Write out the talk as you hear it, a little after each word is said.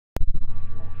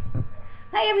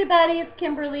Hi everybody, it's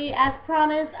Kimberly. As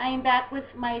promised, I am back with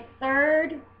my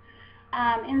third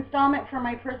installment for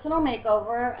my personal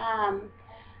makeover.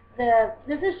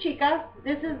 This is Chica.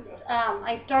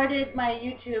 I started my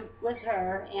YouTube with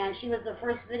her, and she was the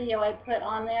first video I put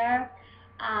on there.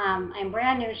 I'm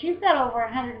brand new. She's got over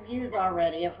 100 views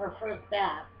already of her first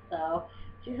bath. So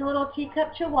she's a little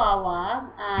teacup chihuahua.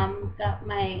 Got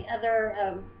my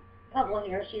other puzzle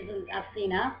here. She's an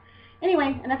Athena.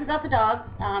 Anyway, enough about the dog.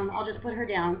 I'll just put her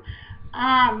down.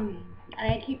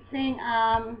 I keep saying,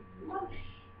 alright.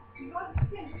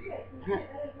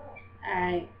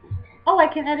 Oh, I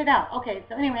can edit out. Okay,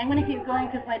 so anyway, I'm going to keep going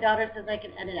because my daughter says I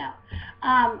can edit out.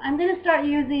 I'm going to start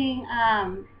using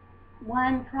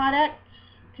one product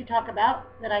to talk about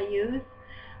that I use.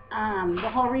 The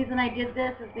whole reason I did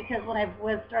this is because when I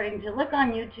was starting to look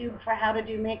on YouTube for how to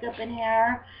do makeup and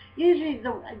hair, usually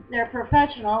they're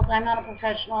professionals. I'm not a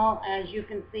professional. As you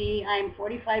can see, I'm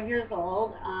 45 years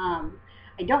old. I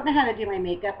don't know how to do my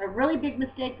makeup. A really big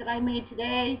mistake that I made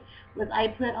today was I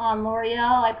put on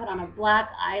L'Oreal. I put on a black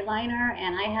eyeliner,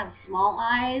 and I have small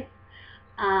eyes.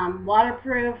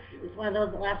 Waterproof. It's one of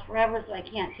those that lasts forever, so I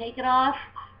can't take it off.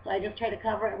 So I just try to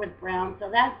cover it with brown. So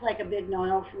that's like a big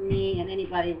no-no for me and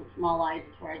anybody with small eyes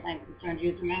as far as I'm concerned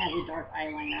using a heavy dark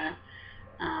eyeliner.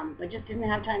 But just didn't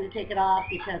have time to take it off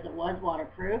because it was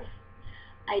waterproof.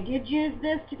 I did use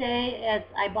this today.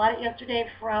 I bought it yesterday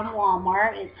from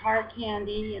Walmart. It's Hard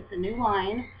Candy. It's a new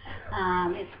line.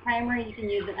 It's primer. You can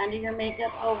use it under your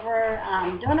makeup over.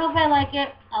 Don't know if I like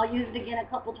it. I'll use it again a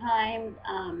couple times.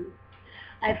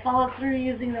 I followed through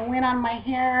using the Win on my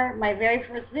hair. My very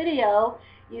first video,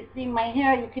 you see my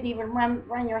hair, you could even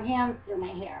run your hands through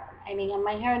my hair. I mean, on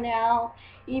my hair now,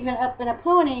 even up in a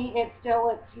pony, it still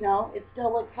looks, it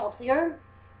still looks healthier.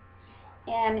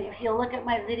 And if you look at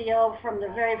my video from the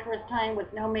very first time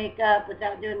with no makeup,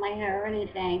 without doing my hair or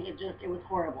anything, it was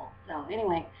horrible. So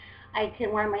anyway, I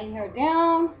can wear my hair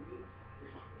down.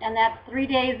 And that's 3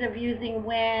 days of using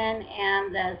Win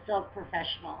and the Silk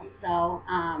Professional. So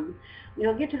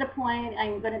we'll get to the point.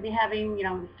 I'm going to be having,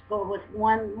 go with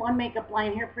one makeup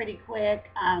line here pretty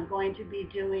quick. I'm going to be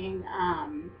doing,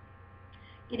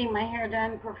 getting my hair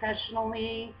done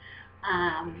professionally.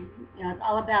 It's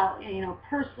all about,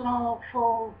 personal,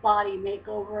 full body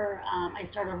makeover. I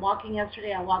started walking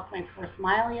yesterday. I walked my first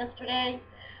mile yesterday.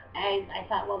 I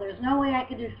thought, well, there's no way I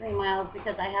could do 3 miles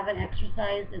because I haven't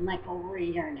exercised in like over a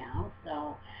year now.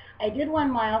 So I did 1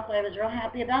 mile, so I was real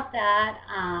happy about that.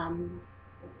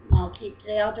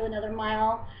 Today I'll do another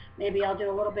mile. Maybe I'll do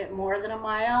a little bit more than a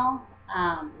mile.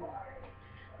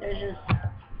 There's just,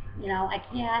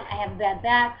 I have a bad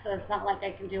back, so it's not like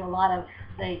I can do a lot of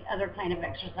the other kind of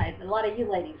exercise. A lot of you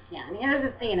ladies can. Here's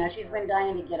Athena. She's been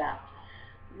dying to get up.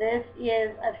 This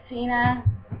is Athena.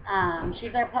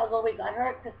 She's our puzzle. We got her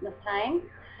at Christmas time.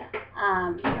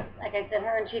 Like I said,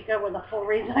 her and Chica were the full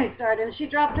reason I started. She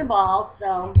dropped her ball.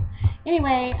 So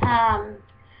anyway,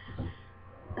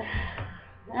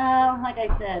 like I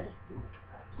said,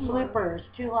 bloopers,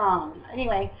 too long.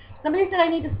 Anyway, somebody said I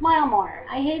need to smile more.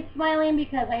 I hate smiling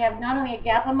because I have not only a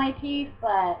gap in my teeth,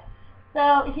 but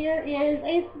so here is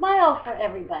a smile for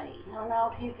everybody. I don't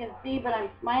know if you can see, but I'm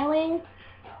smiling.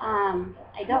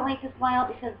 I don't like to smile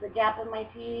because of the gap in my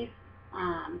teeth.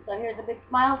 So here's a big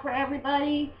smile for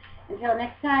everybody. Until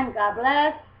next time, God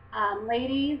bless.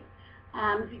 Ladies,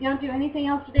 if you don't do anything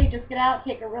else today, just get out,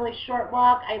 take a really short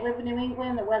walk. I live in New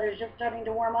England. The weather's just starting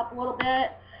to warm up a little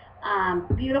bit.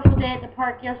 Beautiful day at the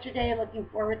park yesterday. Looking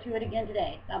forward to it again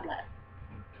today. God bless.